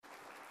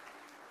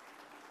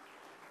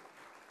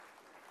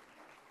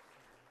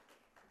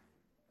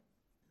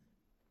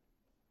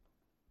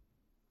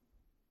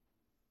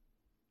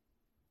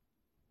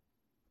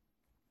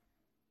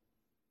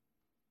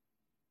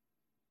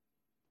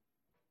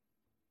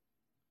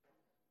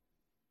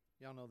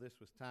Y'all know this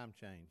was time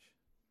change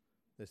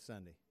this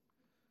Sunday.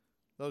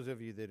 Those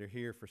of you that are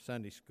here for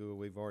Sunday school,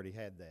 we've already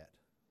had that.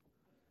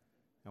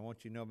 I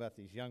want you to know about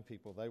these young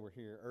people. They were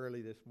here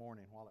early this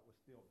morning while it was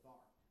still dark.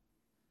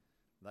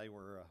 They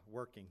were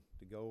working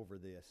to go over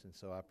this, and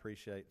so I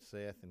appreciate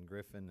Seth and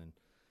Griffin and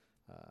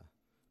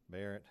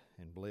Barrett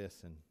and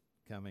Bliss and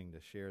coming to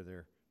share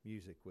their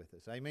music with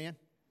us. Amen?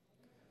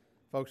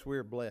 Folks,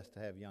 we're blessed to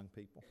have young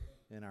people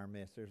in our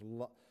midst. There's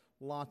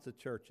lots of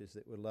churches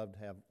that would love to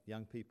have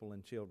young people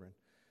and children.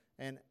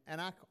 And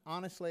I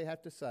honestly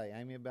have to say,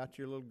 Amy, about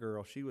your little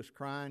girl, she was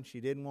crying.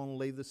 She didn't want to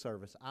leave the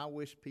service. I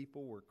wish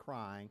people were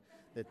crying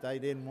that they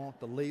didn't want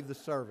to leave the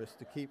service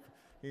to keep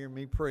hearing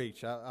me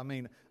preach. I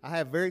mean, I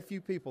have very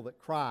few people that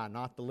cry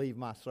not to leave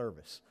my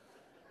service.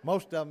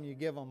 Most of them, you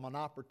give them an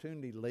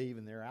opportunity to leave,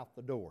 and they're out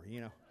the door,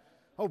 you know.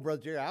 Oh,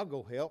 Brother Jerry, I'll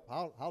go help.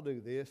 I'll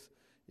do this.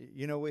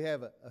 You know, we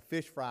have a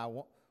fish fry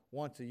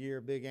once a year,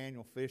 a big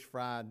annual fish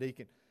fry.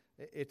 Deacon,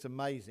 it's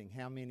amazing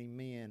how many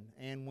men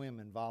and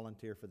women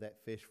volunteer for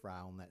that fish fry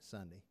on that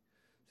Sunday.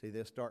 See,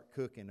 they'll start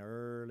cooking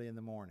early in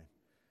the morning.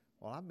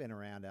 Well, I've been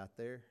around out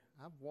there.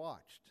 I've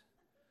watched.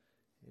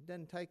 It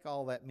doesn't take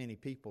all that many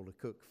people to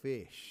cook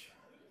fish.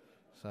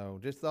 So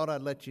just thought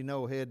I'd let you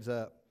know, heads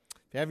up.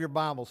 If you have your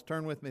Bibles,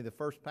 turn with me the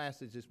first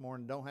passage this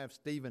morning. Don't have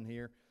Stephen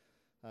here,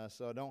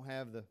 so I don't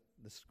have the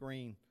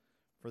screen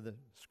for the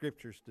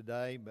scriptures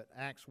today. But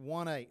Acts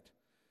 1:8,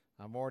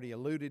 I've already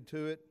alluded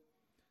to it.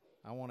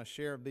 I want to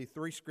share the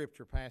three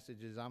scripture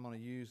passages I'm going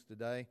to use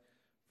today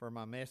for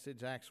my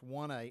message. Acts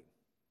 1:8,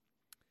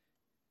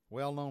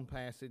 well-known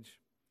passage.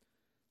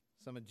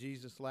 Some of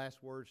Jesus'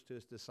 last words to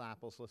his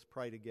disciples. Let's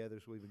pray together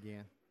as we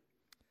begin.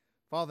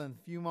 Father, in the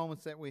few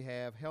moments that we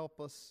have,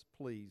 help us,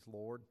 please,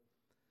 Lord,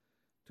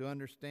 to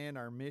understand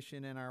our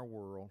mission in our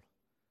world.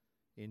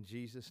 In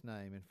Jesus'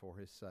 name and for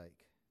his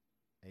sake.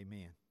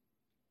 Amen.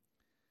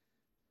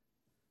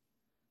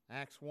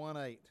 Acts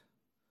 1:8.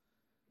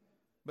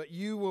 But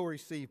you will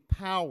receive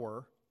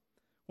power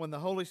when the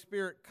Holy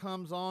Spirit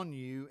comes on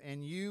you,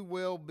 and you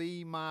will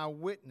be my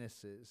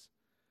witnesses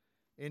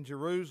in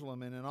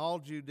Jerusalem and in all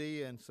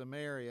Judea and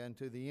Samaria and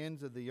to the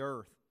ends of the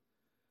earth,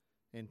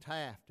 in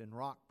Taft and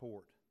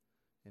Rockport,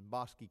 in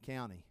Bosque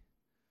County,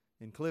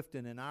 in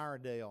Clifton and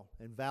Iredale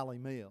and Valley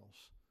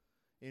Mills,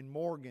 in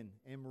Morgan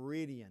and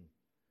Meridian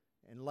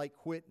and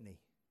Lake Whitney.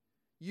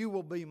 You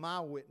will be my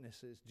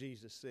witnesses,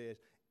 Jesus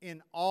says,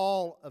 in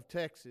all of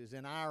Texas,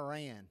 in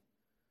Iran,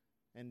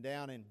 and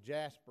down in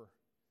Jasper,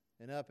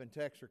 and up in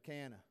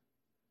Texarkana,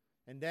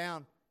 and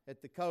down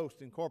at the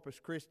coast in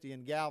Corpus Christi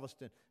and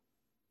Galveston,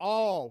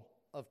 all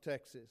of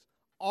Texas,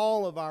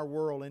 all of our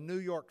world, in New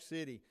York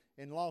City,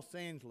 in Los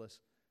Angeles,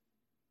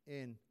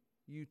 in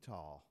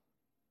Utah,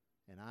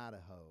 in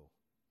Idaho,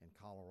 in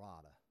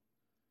Colorado,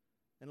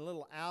 and a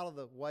little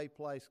out-of-the-way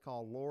place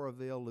called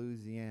Lauraville,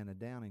 Louisiana,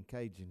 down in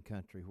Cajun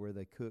country, where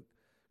they cook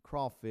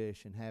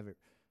crawfish and have it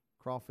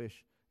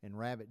crawfish and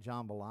rabbit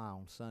jambalaya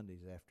on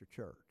Sundays after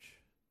church.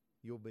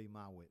 You'll be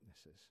my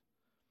witnesses.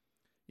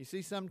 You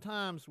see,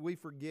 sometimes we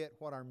forget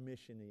what our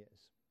mission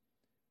is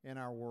in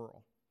our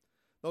world.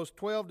 Those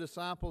 12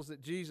 disciples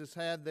that Jesus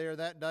had there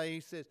that day, he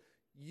says,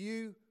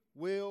 you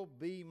will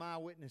be my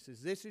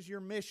witnesses. This is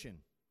your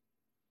mission.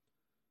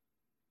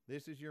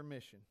 This is your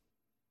mission.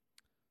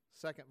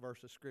 Second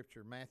verse of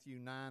Scripture,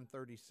 Matthew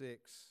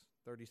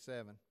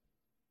 9:36-37.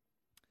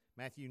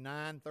 Matthew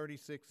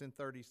 9:36 and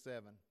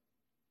 37.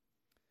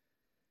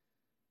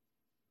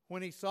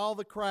 When he saw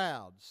the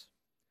crowds,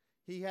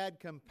 he had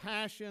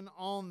compassion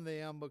on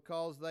them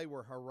because they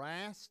were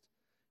harassed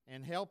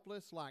and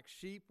helpless like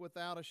sheep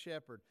without a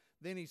shepherd.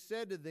 Then he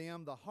said to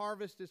them, the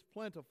harvest is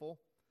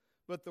plentiful,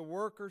 but the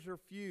workers are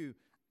few.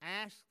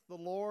 Ask the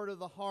Lord of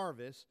the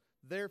harvest,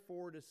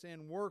 therefore, to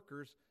send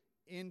workers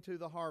into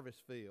the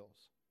harvest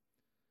fields.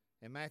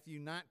 And Matthew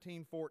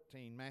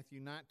 19:14, Matthew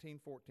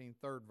 19:14,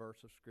 third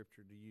verse of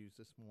Scripture to use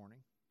this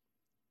morning.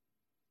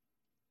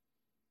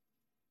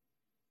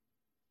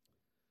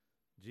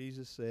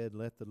 Jesus said,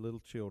 let the little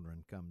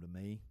children come to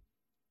me,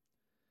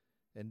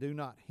 and do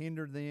not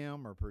hinder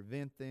them or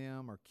prevent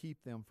them or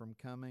keep them from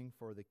coming,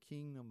 for the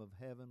kingdom of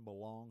heaven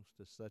belongs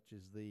to such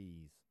as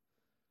these.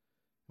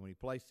 And when he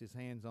placed his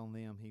hands on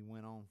them, he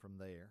went on from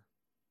there.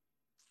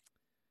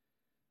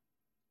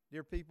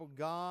 Dear people,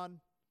 God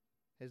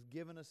has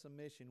given us a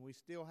mission. We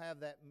still have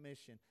that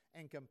mission,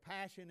 and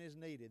compassion is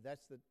needed.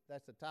 That's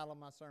the title of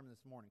my sermon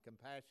this morning.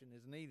 Compassion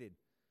is needed.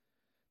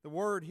 The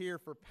word here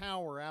for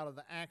power out of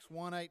the Acts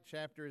 1:8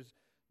 chapter is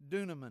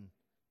dunamin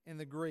in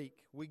the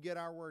Greek. We get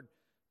our word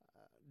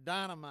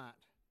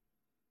dynamite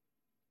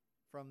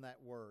from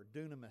that word,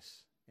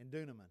 dunamis and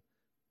dunamin.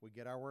 We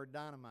get our word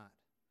dynamite.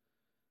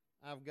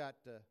 I've got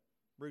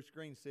Bruce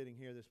Green sitting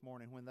here this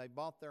morning. When they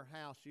bought their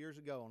house years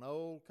ago, an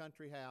old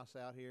country house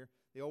out here,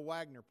 the old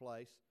Wagner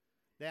place,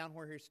 down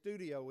where his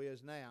studio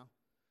is now,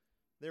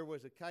 there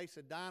was a case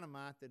of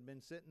dynamite that had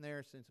been sitting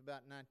there since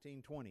about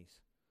 1920s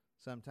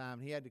sometime.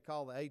 He had to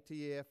call the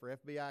ATF or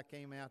FBI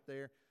came out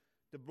there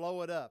to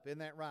blow it up. Isn't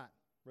that right,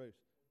 Bruce?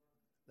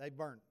 They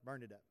burned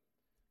it up.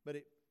 But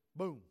it,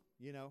 boom,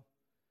 you know.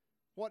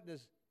 What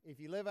does if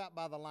you live out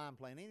by the lime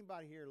plant,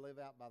 anybody here live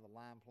out by the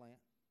lime plant?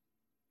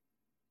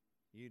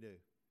 You do.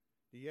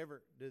 Do you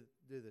ever, do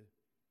the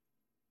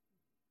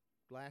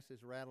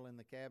glasses rattle in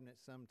the cabinet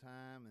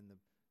sometime and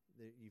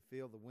you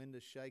feel the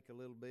windows shake a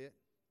little bit?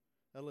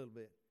 A little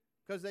bit.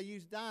 Because they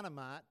use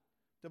dynamite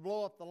to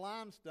blow up the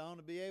limestone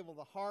to be able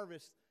to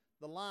harvest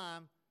the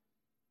lime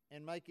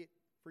and make it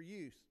for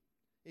use.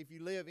 If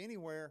you live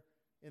anywhere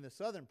in the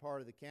southern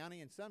part of the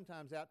county and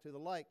sometimes out to the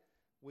lake,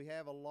 we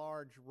have a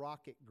large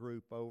rocket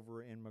group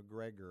over in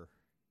McGregor.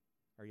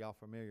 Are y'all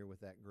familiar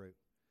with that group?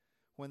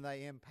 When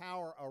they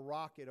empower a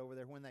rocket over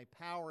there, when they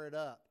power it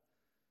up,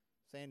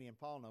 Sandy and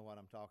Paul know what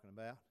I'm talking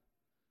about.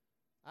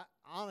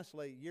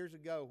 Honestly, years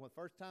ago, when the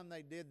first time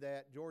they did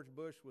that, George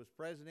Bush was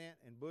president,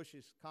 and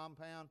Bush's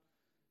compound,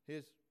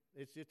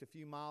 it's just a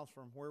few miles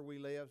from where we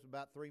live. It's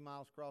about 3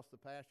 miles across the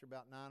pasture,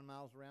 about 9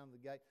 miles around the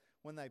gate.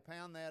 When they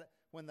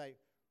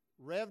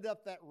revved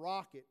up that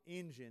rocket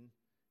engine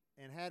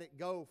and had it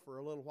go for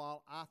a little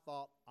while, I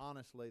thought,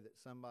 honestly, that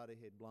somebody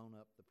had blown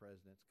up the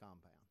president's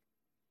compound.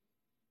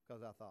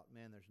 Because I thought,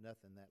 man, there's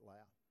nothing that loud.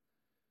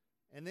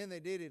 And then they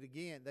did it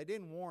again. They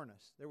didn't warn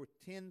us. There were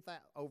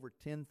over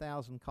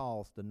 10,000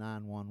 calls to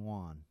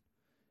 911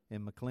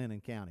 in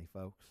McLennan County,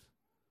 folks.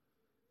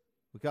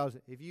 Because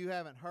if you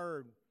haven't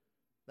heard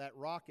that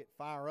rocket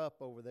fire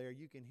up over there,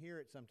 you can hear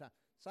it sometimes.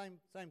 Same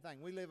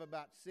thing. We live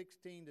about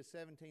 16 to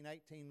 17,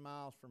 18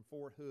 miles from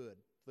Fort Hood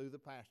through the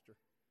pasture.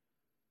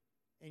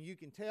 And you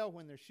can tell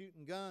when they're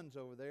shooting guns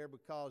over there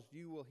because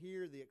you will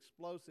hear the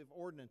explosive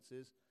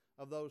ordinances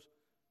of those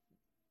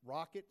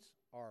rockets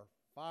or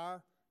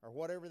fire or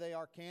whatever they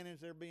are, cannons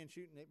they're being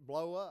shooting, it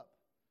blow up.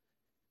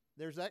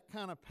 There's that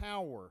kind of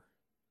power.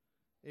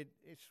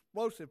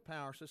 Explosive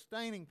power,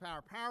 sustaining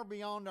power, power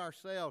beyond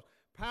ourselves,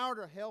 power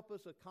to help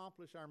us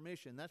accomplish our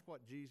mission. That's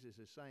what Jesus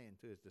is saying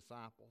to his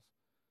disciples.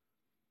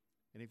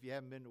 And if you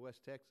haven't been to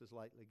West Texas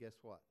lately, guess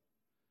what?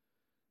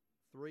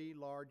 3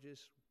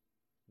 largest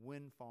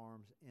wind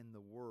farms in the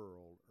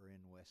world are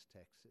in West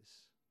Texas.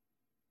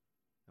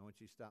 I want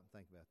you to stop and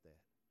think about that.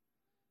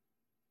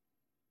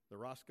 The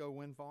Roscoe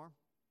Wind Farm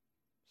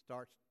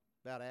starts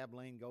about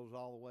Abilene, goes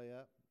all the way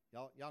up.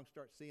 Y'all can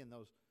start seeing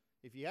those.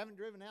 If you haven't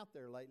driven out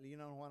there lately, you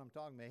know what I'm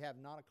talking about. You have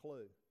not a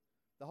clue.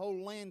 The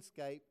whole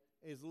landscape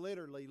is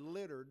literally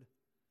littered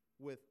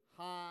with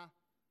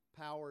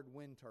high-powered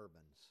wind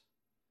turbines.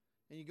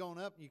 And you're going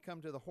up and you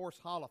come to the Horse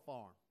Hollow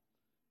Farm.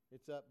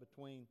 It's up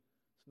between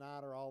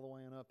Snyder all the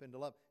way and up into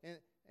Love. And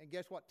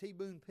guess what? T.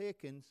 Boone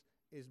Pickens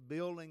is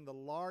building the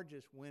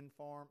largest wind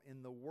farm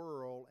in the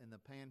world in the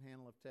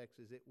panhandle of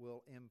Texas. It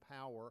will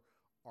empower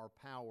or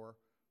power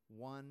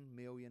 1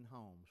 million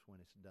homes when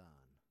it's done.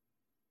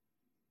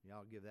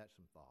 Y'all give that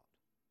some thought.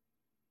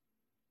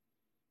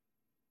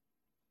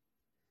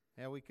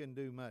 Hell, we couldn't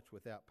do much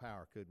without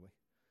power, could we?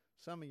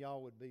 Some of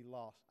y'all would be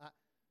lost.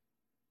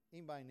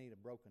 Anybody need a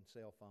broken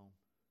cell phone?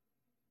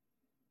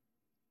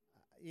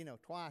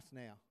 Twice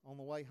now on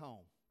the way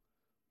home.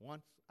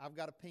 Once, I've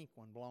got a pink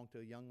one belonged to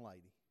a young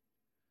lady.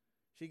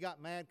 She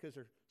got mad because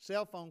her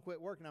cell phone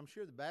quit working. I'm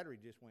sure the battery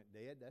just went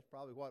dead. That's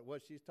probably what it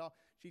was.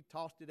 She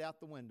tossed it out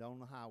the window on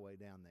the highway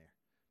down there.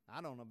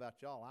 I don't know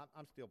about y'all.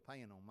 I'm still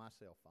paying on my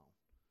cell phone.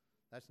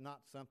 That's not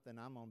something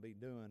I'm going to be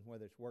doing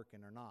whether it's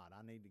working or not.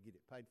 I need to get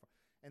it paid for.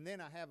 And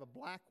then I have a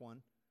black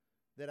one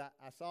that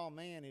I saw a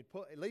man,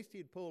 at least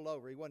he'd pulled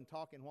over. He wasn't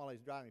talking while he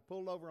was driving. He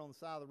pulled over on the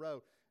side of the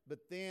road.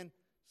 But then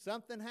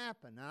something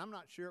happened. Now, I'm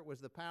not sure it was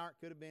the power. It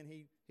could have been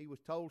he was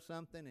told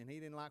something and he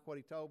didn't like what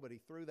he told, but he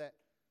threw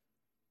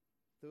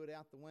it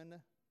out the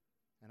window,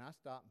 and I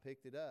stopped and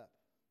picked it up.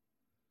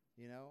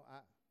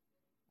 I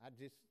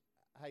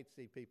hate to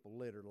see people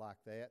littered like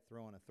that,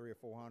 throwing a $300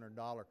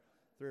 or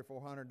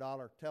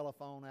 $400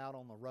 telephone out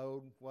on the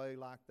roadway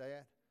like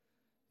that.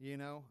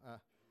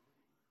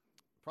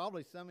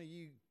 Probably some of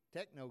you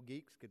techno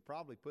geeks could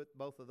probably put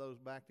both of those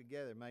back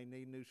together. May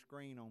need a new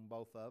screen on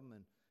both of them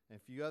and a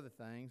few other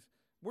things.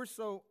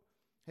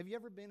 Have you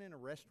ever been in a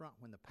restaurant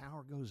when the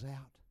power goes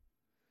out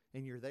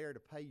and you're there to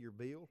pay your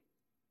bill?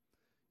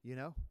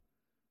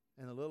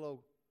 And the little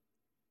old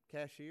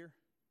cashier,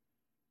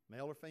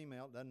 male or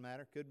female, doesn't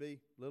matter, could be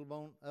a little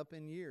bone up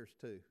in years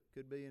too,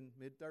 could be in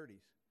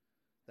mid-30s.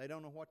 They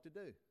don't know what to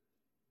do.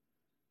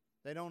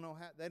 They don't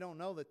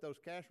know that those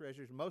cash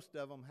registers, most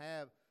of them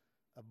have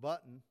a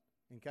button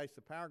in case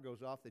the power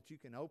goes off that you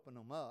can open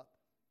them up,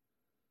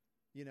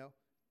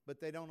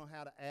 but they don't know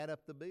how to add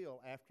up the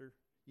bill after,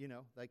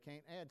 they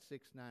can't add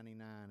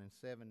 $6.99 and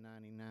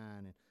 $7.99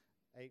 and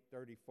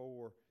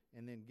 $8.34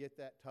 and then get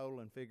that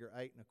total and figure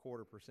 8.25%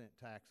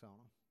 tax on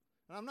them.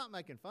 And I'm not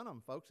making fun of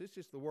them, folks. It's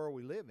just the world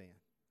we live in.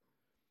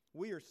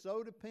 We are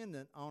so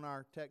dependent on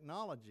our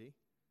technology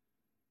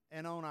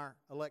and on our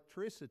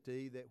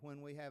electricity that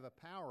when we have a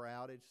power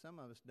outage, some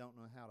of us don't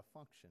know how to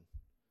function.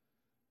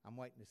 I'm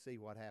waiting to see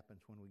what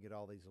happens when we get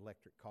all these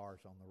electric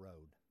cars on the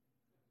road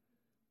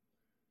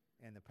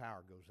and the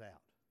power goes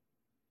out.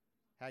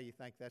 How do you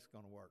think that's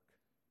going to work?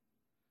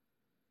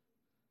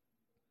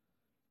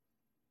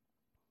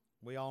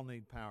 We all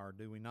need power,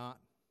 do we not?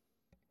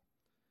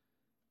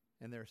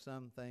 And there are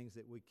some things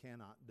that we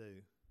cannot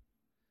do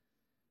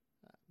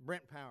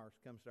Brent Powers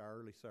comes to our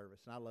early service,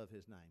 and I love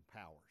his name,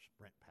 Powers,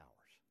 Brent Powers.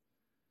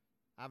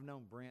 I've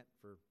known Brent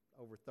for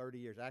over 30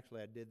 years.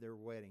 Actually, I did their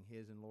wedding,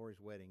 his and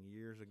Lori's wedding,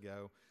 years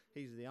ago.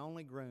 He's the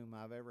only groom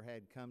I've ever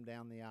had come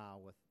down the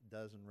aisle with a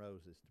dozen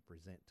roses to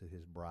present to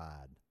his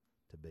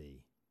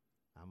bride-to-be.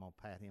 I'm going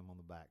to pat him on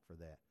the back for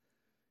that.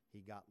 He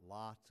got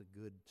lots of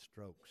good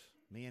strokes.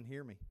 Men,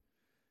 hear me.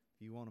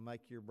 If you want to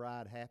make your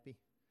bride happy,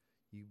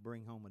 you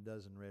bring home a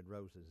dozen red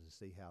roses and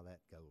see how that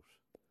goes.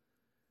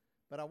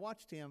 But I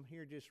watched him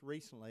here just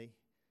recently.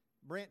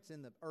 Brent's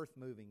in the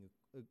earth-moving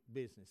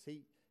business.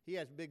 He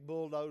has big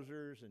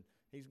bulldozers, and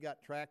he's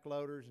got track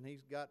loaders, and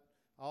he's got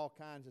all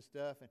kinds of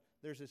stuff. And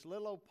there's this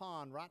little old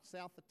pond right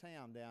south of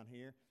town down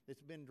here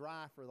that's been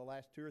dry for the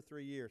last 2 or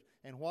 3 years.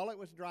 And while it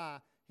was dry,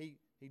 he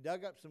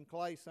dug up some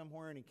clay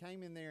somewhere, and he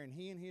came in there, and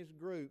he and his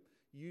group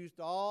used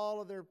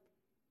all of their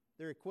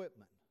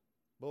equipment,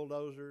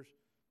 bulldozers,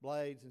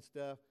 blades, and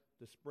stuff,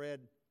 to spread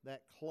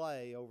that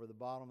clay over the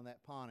bottom of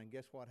that pond. And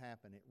guess what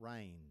happened? It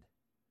rained.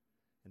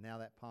 And now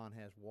that pond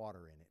has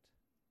water in it.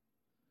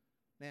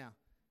 Now,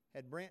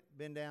 had Brent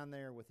been down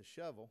there with a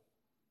shovel,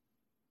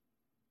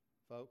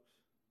 folks,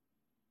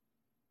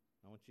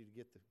 I want you to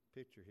get the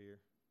picture here.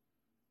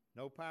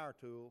 No power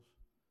tools,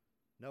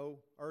 no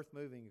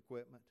earth-moving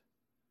equipment.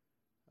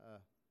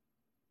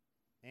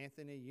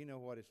 Anthony, you know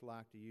what it's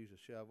like to use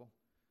a shovel.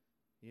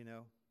 You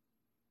know,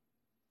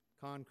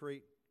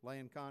 concrete,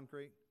 laying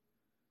concrete.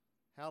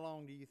 How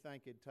long do you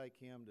think it'd take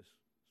him to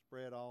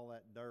spread all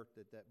that dirt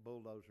that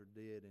bulldozer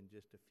did in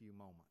just a few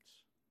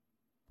moments?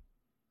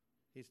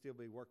 He'd still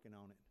be working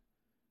on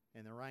it.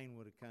 And the rain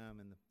would have come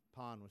and the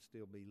pond would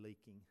still be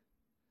leaking.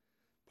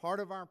 Part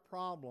of our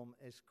problem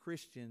as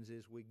Christians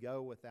is we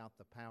go without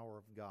the power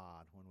of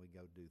God when we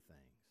go do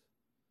things.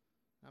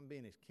 I'm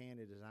being as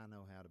candid as I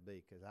know how to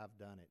be because I've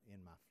done it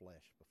in my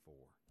flesh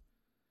before.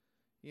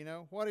 You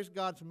know, what is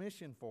God's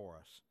mission for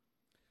us?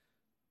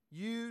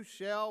 You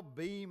shall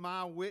be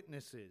my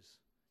witnesses.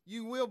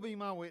 You will be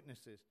my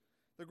witnesses.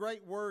 The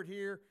great word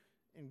here,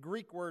 and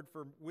Greek word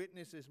for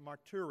witness, is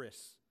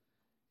martyris.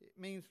 It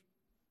means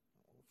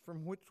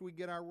from which we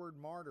get our word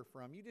martyr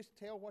from. You just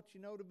tell what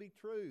you know to be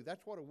true.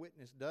 That's what a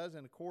witness does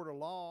in a court of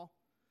law.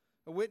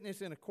 A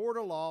witness in a court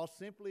of law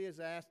simply is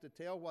asked to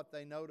tell what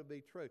they know to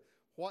be true.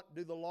 What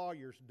do the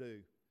lawyers do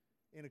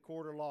in a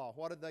court of law?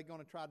 What are they going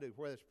to try to do?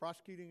 Whether it's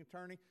prosecuting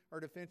attorney or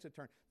defense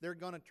attorney, they're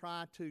going to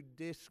try to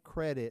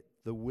discredit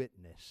the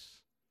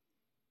witness.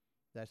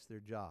 That's their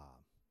job.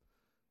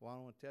 Well, I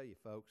want to tell you,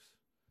 folks,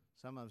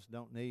 some of us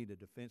don't need a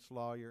defense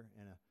lawyer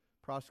and a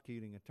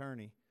prosecuting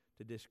attorney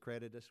to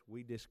discredit us.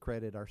 We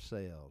discredit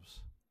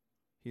ourselves.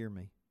 Hear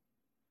me.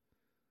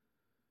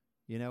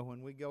 You know,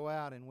 when we go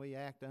out and we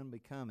act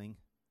unbecoming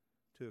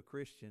to a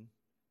Christian,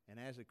 and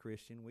as a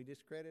Christian, we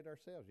discredit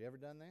ourselves. You ever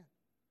done that?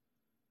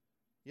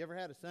 You ever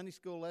had a Sunday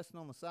school lesson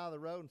on the side of the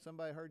road and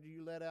somebody heard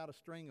you let out a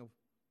string of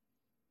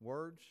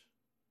words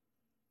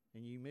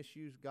and you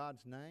misused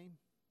God's name?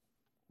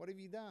 What have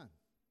you done?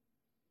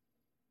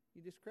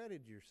 You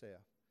discredited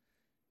yourself.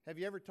 Have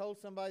you ever told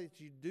somebody that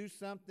you do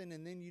something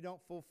and then you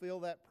don't fulfill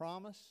that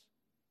promise?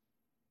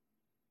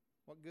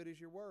 What good is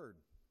your word?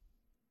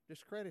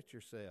 Discredit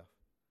yourself.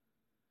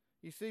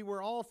 You see,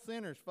 we're all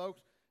sinners,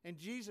 folks. And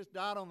Jesus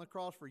died on the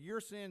cross for your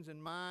sins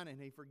and mine,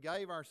 and He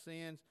forgave our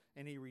sins,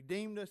 and He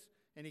redeemed us,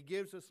 and He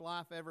gives us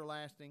life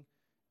everlasting.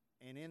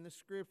 And in the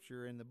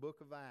Scripture, in the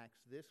book of Acts,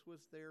 this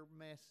was their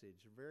message,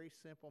 a very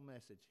simple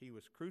message. He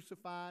was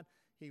crucified,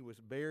 He was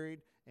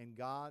buried, and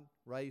God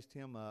raised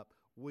Him up.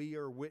 We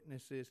are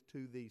witnesses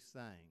to these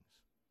things.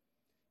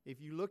 If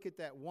you look at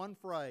that one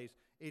phrase,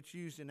 it's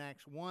used in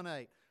Acts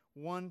 1:8.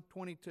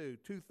 1:22,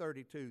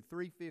 2:32,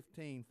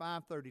 3:15,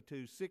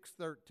 5:32,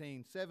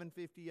 6:13,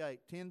 7:58,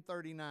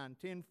 10:39,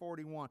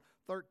 10:41,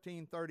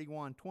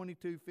 13:31,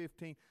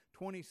 22:15,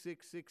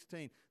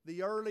 26:16.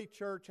 The early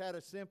church had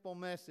a simple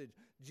message.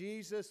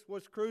 Jesus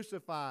was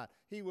crucified.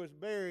 He was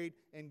buried,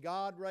 and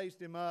God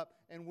raised Him up,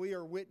 and we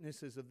are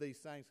witnesses of these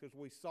things because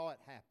we saw it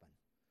happen.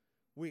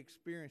 We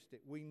experienced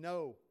it. We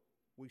know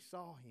we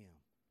saw Him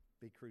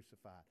be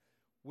crucified.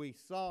 We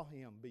saw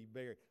Him be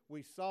buried.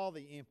 We saw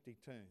the empty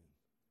tomb.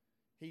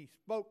 He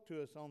spoke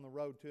to us on the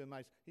road to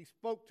Emmaus. He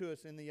spoke to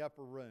us in the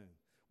upper room.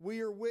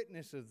 We are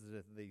witnesses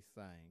of these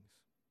things.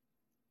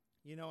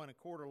 You know, in a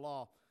court of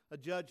law, a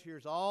judge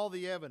hears all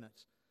the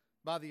evidence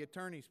by the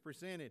attorneys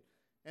presented,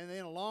 and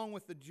then along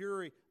with the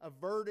jury, a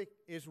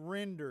verdict is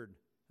rendered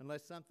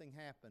unless something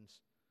happens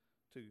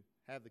to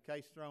have the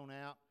case thrown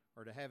out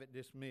or to have it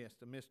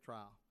dismissed, a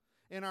mistrial.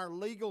 In our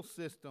legal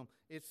system,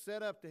 it's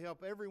set up to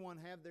help everyone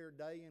have their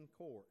day in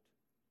court.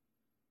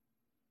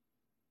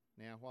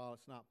 Now, while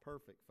it's not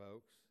perfect,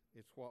 folks,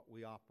 it's what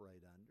we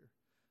operate under.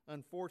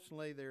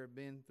 Unfortunately, there have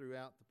been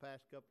throughout the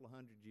past couple of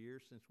 100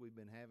 years since we've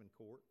been having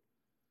court,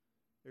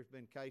 there's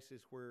been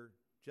cases where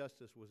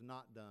justice was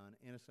not done.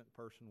 Innocent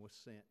person was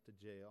sent to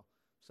jail,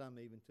 some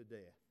even to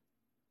death.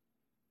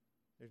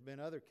 There's been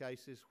other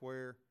cases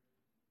where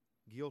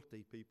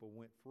guilty people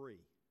went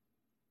free.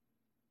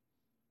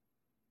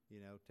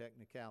 You know,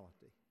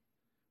 technicality,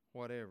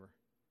 whatever.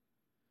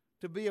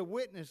 To be a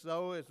witness,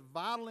 though, is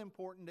vitally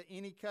important to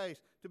any case.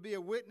 To be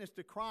a witness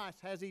to Christ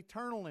has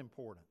eternal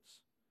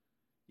importance.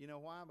 You know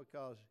why?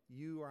 Because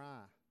you or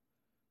I,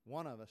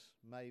 one of us,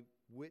 may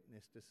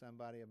witness to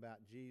somebody about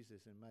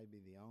Jesus and may be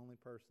the only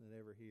person that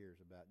ever hears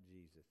about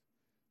Jesus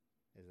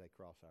as they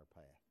cross our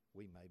path.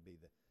 We may be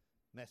the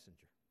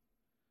messenger.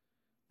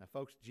 Now,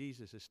 folks,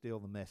 Jesus is still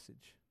the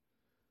message.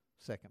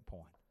 Second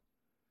point.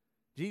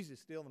 Jesus is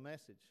still the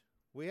message.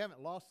 We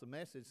haven't lost the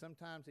message.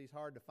 Sometimes he's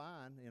hard to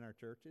find in our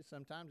churches.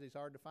 Sometimes he's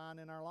hard to find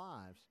in our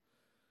lives.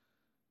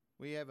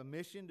 We have a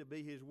mission to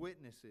be his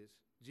witnesses.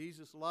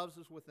 Jesus loves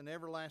us with an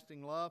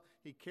everlasting love.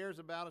 He cares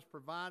about us,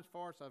 provides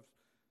for us. I've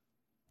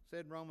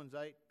said Romans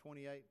 8,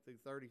 28 through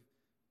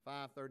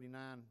 35,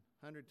 39,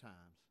 100 times.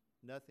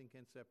 Nothing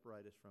can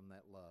separate us from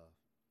that love.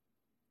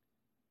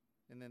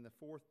 And then the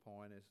fourth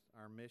point is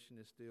our mission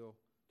is still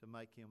to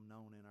make him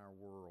known in our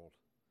world.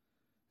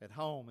 At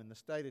home, in the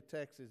state of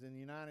Texas, in the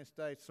United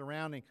States,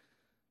 surrounding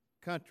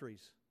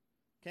countries,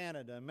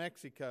 Canada,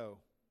 Mexico.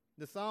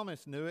 The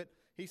psalmist knew it.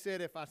 He said,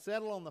 if I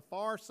settle on the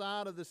far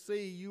side of the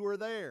sea, you are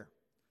there.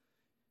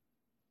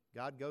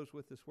 God goes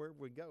with us wherever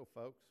we go,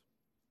 folks.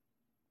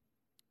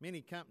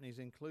 Many companies,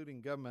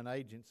 including government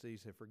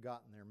agencies, have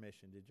forgotten their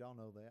mission. Did y'all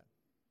know that?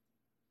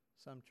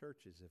 Some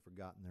churches have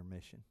forgotten their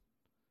mission.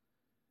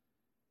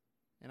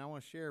 And I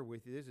want to share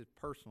with you, this is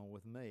personal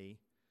with me.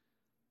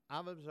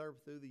 I've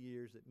observed through the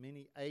years that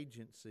many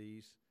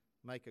agencies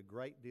make a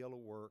great deal of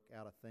work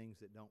out of things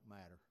that don't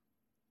matter.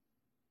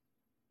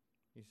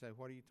 You say,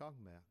 what are you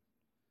talking about?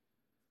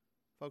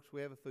 Folks,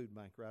 we have a food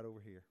bank right over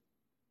here.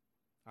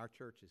 Our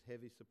church is a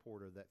heavy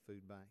supporter of that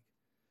food bank.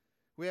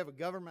 We have a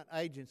government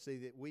agency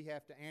that we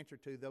have to answer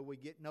to, though we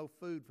get no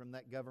food from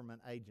that government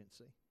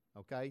agency.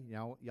 Okay?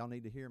 Y'all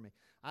need to hear me.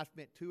 I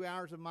spent 2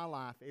 hours of my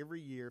life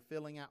every year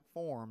filling out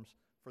forms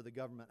for the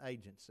government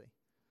agency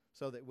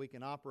so that we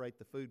can operate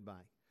the food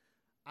bank.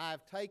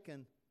 I've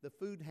taken the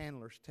food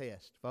handler's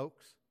test,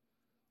 folks.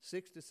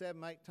 6 to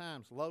 7, 8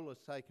 times. Lola's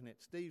taken it.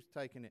 Steve's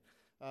taken it.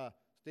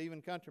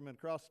 Stephen Countryman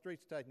across the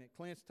street's taking it.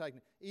 Clint's taking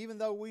it. Even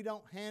though we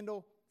don't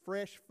handle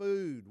fresh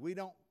food, we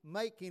don't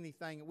make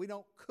anything, we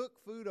don't cook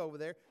food over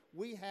there,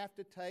 we have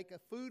to take a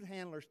food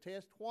handler's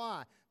test.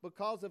 Why?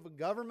 Because of a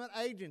government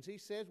agency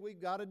says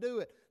we've got to do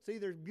it. See,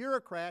 there's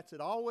bureaucrats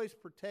that are always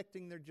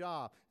protecting their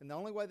job. And the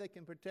only way they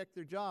can protect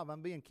their job,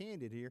 I'm being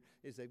candid here,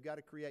 is they've got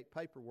to create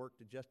paperwork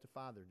to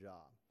justify their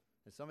job.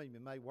 And some of you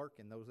may work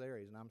in those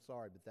areas, and I'm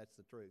sorry, but that's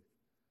the truth.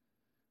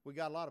 We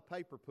got a lot of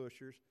paper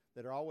pushers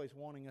that are always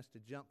wanting us to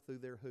jump through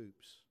their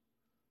hoops.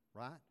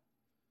 Right?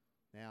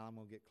 Now I'm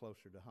going to get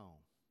closer to home.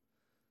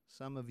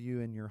 Some of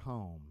you in your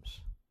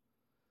homes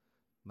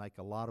make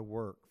a lot of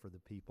work for the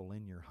people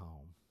in your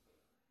home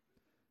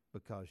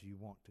because you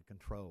want to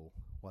control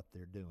what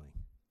they're doing.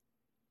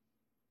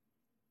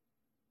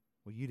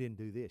 Well, you didn't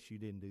do this, you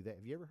didn't do that.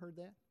 Have you ever heard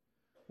that?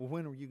 Well,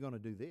 when are you going to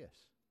do this?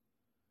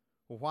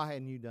 Well, why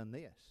hadn't you done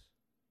this?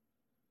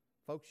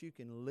 Folks, you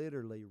can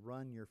literally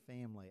run your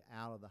family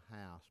out of the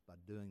house by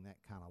doing that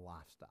kind of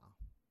lifestyle.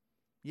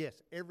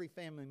 Yes, every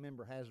family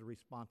member has a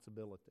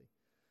responsibility.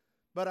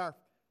 But our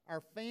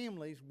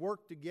families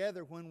work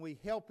together when we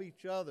help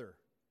each other,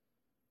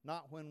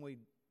 not when we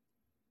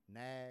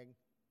nag,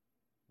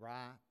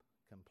 gripe,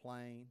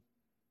 complain,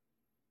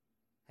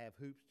 have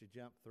hoops to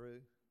jump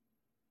through.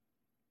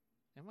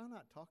 Am I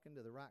not talking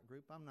to the right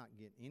group? I'm not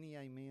getting any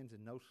amens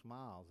and no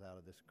smiles out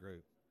of this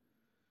group.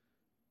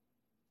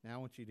 Now I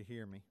want you to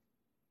hear me.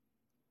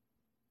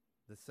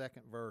 The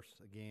second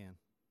verse again.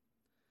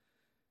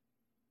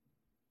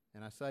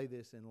 And I say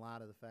this in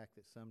light of the fact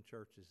that some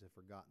churches have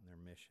forgotten their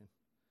mission.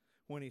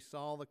 When he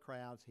saw the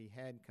crowds, he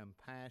had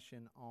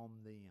compassion on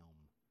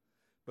them,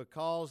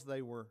 because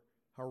they were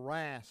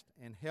harassed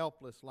and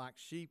helpless like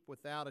sheep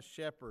without a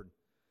shepherd.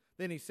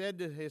 Then he said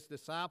to his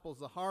disciples,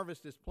 the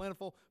harvest is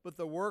plentiful, but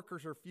the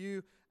workers are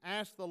few.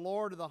 Ask the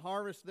Lord of the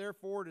harvest,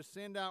 therefore, to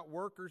send out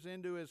workers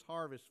into his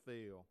harvest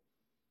field.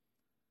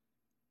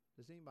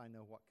 Does anybody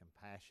know what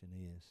compassion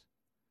is?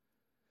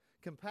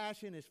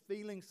 Compassion is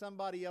feeling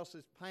somebody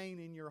else's pain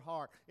in your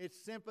heart. It's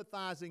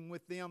sympathizing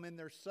with them in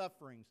their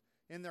sufferings,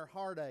 in their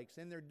heartaches,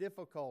 in their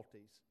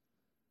difficulties,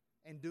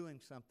 and doing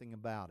something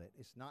about it.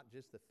 It's not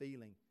just the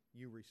feeling.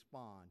 You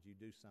respond. You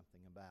do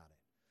something about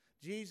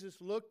it.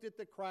 Jesus looked at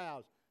the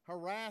crowds,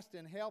 harassed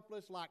and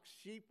helpless like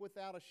sheep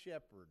without a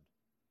shepherd.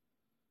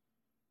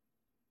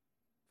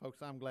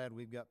 Folks, I'm glad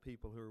we've got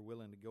people who are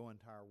willing to go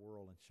into our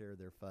world and share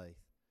their faith.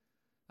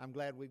 I'm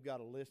glad we've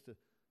got a list of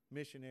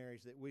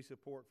missionaries that we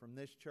support from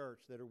this church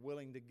that are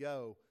willing to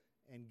go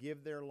and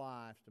give their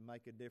lives to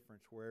make a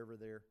difference wherever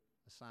their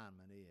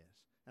assignment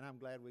is. And I'm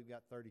glad we've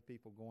got 30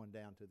 people going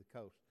down to the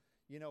coast.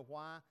 You know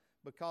why?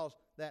 Because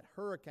that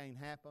hurricane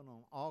happened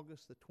on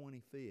August the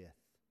 25th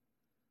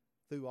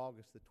through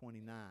August the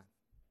 29th.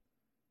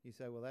 You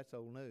say, well, that's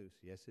old news.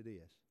 Yes, it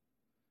is.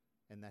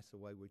 And that's the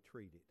way we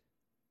treat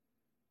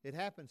it. It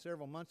happened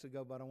several months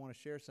ago, but I want to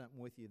share something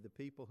with you. The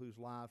people whose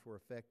lives were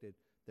affected,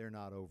 they're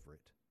not over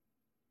it.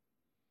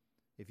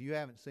 If you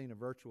haven't seen a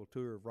virtual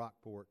tour of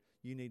Rockport,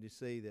 you need to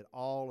see that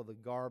all of the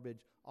garbage,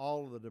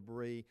 all of the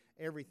debris,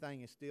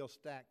 everything is still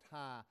stacked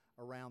high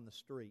around the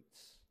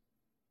streets.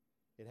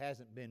 It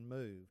hasn't been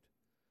moved.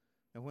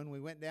 And when we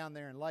went down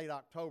there in late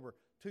October,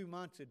 2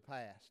 months had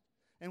passed.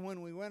 And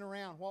when we went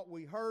around, what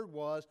we heard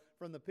was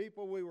from the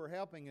people we were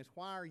helping is,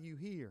 why are you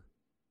here?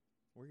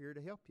 We're here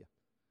to help you.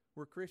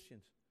 We're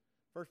Christians.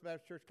 First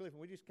Baptist Church Clifton,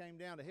 we just came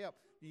down to help.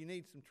 Do you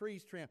need some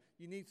trees trimmed?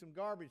 Do you need some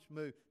garbage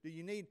moved? Do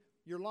you need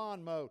your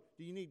lawn mowed?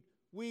 Do you need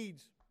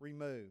weeds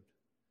removed?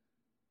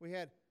 We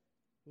had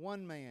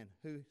one man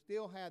who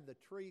still had the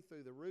tree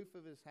through the roof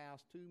of his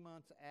house 2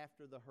 months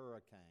after the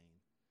hurricane,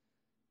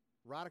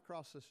 right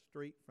across the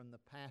street from the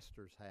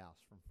pastor's house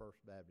from First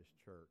Baptist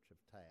Church of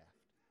Taft.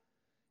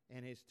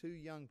 And his 2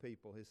 young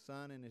people, his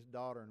son and his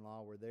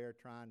daughter-in-law, were there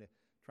trying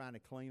to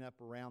clean up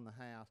around the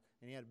house.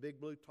 And he had a big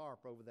blue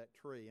tarp over that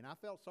tree. And I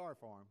felt sorry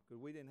for him because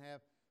we didn't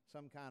have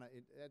some kind of,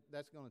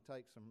 that's going to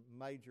take some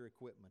major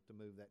equipment to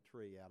move that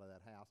tree out of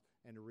that house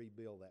and to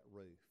rebuild that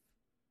roof.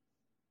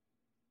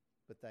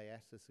 But they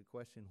asked us the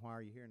question, why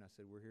are you here? And I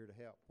said, we're here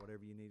to help.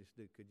 Whatever you need us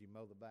to do. Could you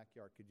mow the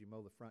backyard? Could you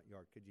mow the front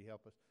yard? Could you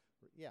help us?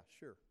 Yeah,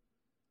 sure.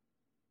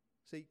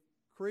 See,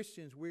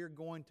 Christians, we're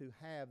going to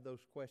have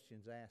those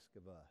questions asked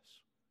of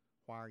us.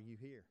 Why are you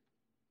here?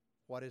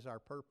 What is our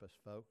purpose,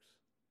 folks?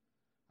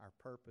 Our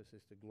purpose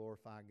is to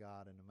glorify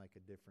God and to make a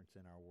difference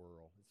in our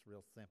world. It's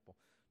real simple.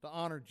 To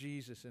honor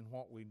Jesus in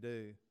what we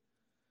do.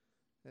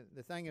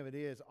 The thing of it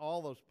is,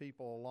 all those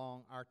people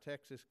along our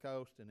Texas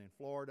coast and in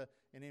Florida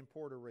and in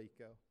Puerto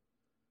Rico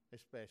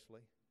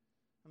especially,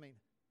 I mean,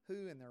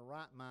 who in their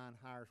right mind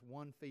hires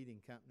one feeding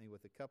company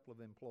with a couple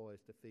of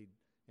employees to feed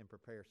and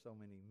prepare so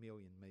many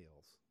million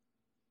meals?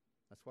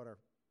 That's what our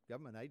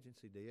government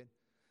agency did.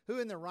 Who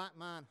in their right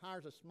mind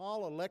hires a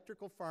small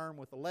electrical firm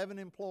with 11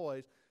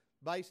 employees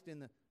based in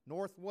the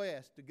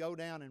Northwest to go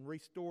down and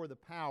restore the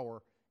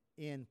power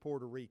in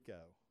Puerto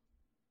Rico?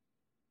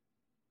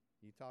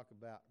 You talk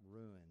about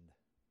ruined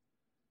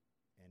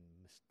and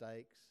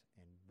mistakes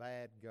and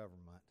bad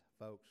government,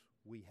 folks,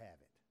 we have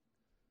it.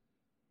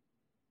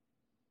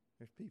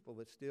 There's people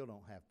that still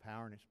don't have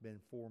power, and it's been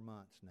 4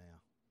 months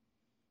now.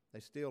 They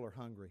still are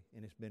hungry,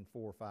 and it's been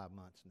 4 or 5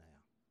 months now.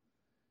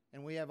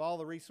 And we have all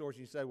the resources.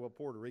 You say, well,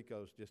 Puerto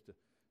Rico is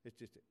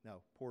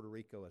no, Puerto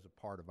Rico is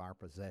a part of our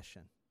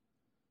possession.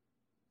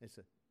 It's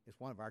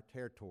one of our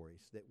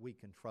territories that we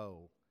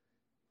control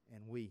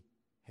and we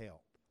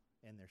help.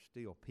 And there's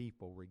still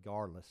people,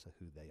 regardless of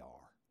who they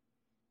are,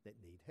 that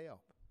need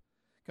help.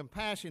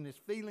 Compassion is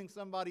feeling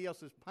somebody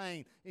else's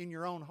pain in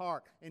your own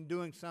heart and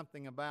doing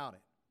something about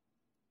it.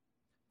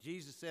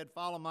 Jesus said,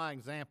 follow my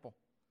example.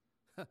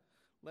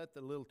 Let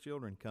the little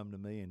children come to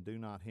me and do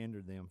not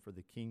hinder them, for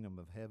the kingdom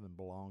of heaven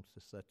belongs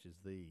to such as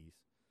these.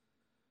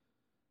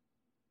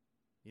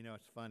 You know,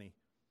 it's funny.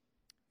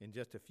 In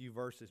just a few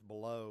verses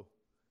below,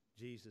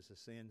 Jesus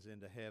ascends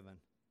into heaven.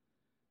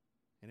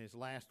 In his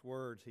last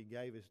words he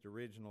gave his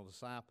original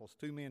disciples,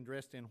 2 men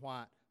dressed in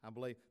white, I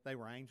believe they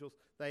were angels.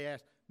 They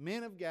asked,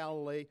 men of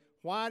Galilee,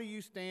 why do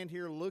you stand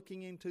here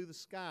looking into the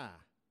sky?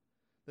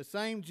 The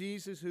same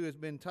Jesus who has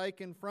been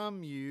taken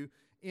from you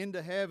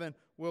into heaven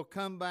will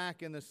come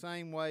back in the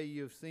same way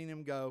you have seen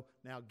him go.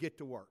 Now get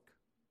to work.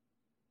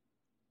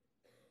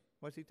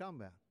 What's he talking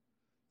about?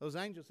 Those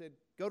angels said,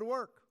 go to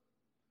work.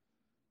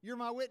 You're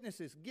my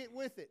witnesses. Get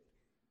with it.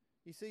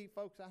 You see,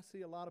 folks, I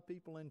see a lot of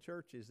people in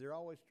churches. They're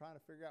always trying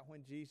to figure out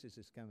when Jesus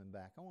is coming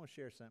back. I want to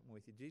share something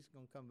with you. Jesus is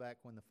going to come back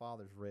when the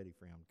Father's ready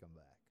for him to come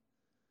back.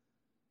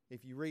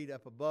 If you read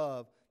up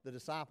above, the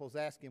disciples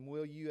ask him,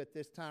 will you at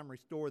this time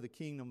restore the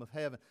kingdom of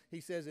heaven?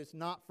 He says, it's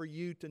not for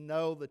you to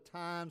know the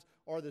times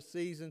or the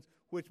seasons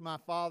which my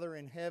Father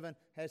in heaven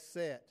has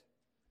set.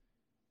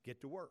 Get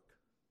to work.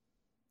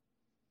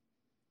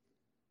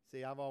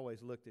 See, I've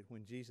always looked at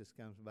when Jesus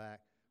comes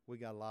back, we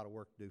got a lot of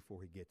work to do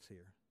before he gets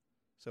here.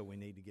 So we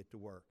need to get to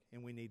work,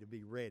 and we need to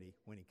be ready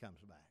when he comes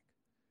back.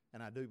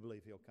 And I do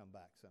believe he'll come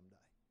back someday.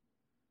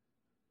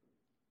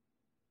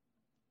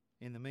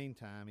 In the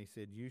meantime, he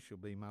said, you shall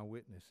be my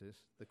witnesses.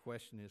 The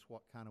question is,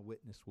 what kind of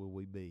witness will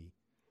we be?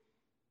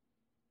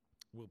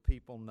 Will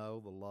people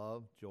know the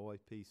love, joy,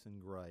 peace,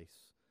 and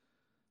grace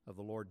of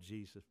the Lord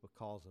Jesus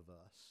because of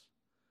us?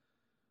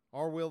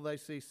 Or will they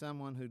see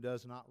someone who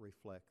does not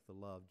reflect the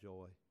love,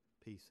 joy,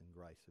 peace, and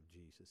grace of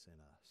Jesus in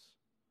us?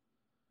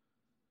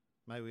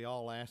 May we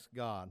all ask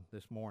God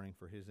this morning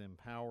for his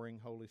empowering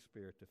Holy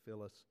Spirit to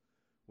fill us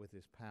with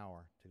his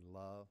power to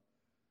love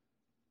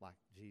like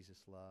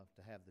Jesus loved,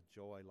 to have the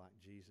joy like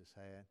Jesus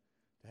had,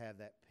 to have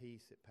that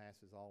peace that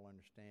passes all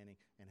understanding,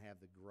 and have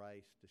the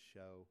grace to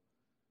show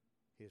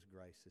his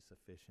grace is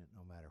sufficient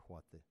no matter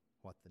what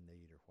the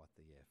need or what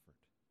the effort.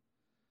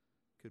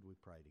 Could we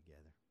pray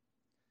together?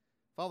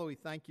 Father, we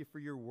thank you for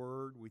your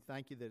word. We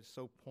thank you that it's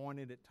so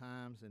pointed at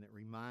times and it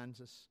reminds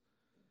us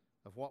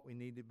of what we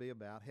need to be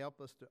about.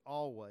 Help us to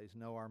always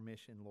know our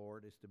mission,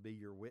 Lord, is to be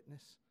your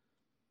witness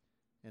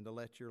and to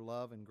let your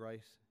love and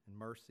grace and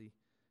mercy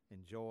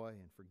and joy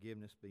and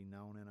forgiveness be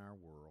known in our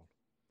world.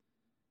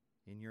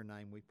 In your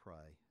name we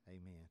pray.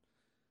 Amen.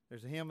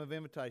 There's a hymn of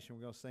invitation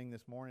we're going to sing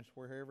this morning. It's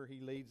Wherever He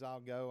Leads,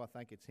 I'll Go. I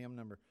think it's hymn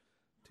number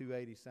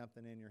 280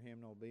 something in your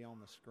hymnal. Will be on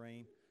the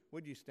screen.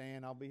 Would you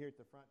stand? I'll be here at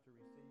the front to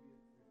receive.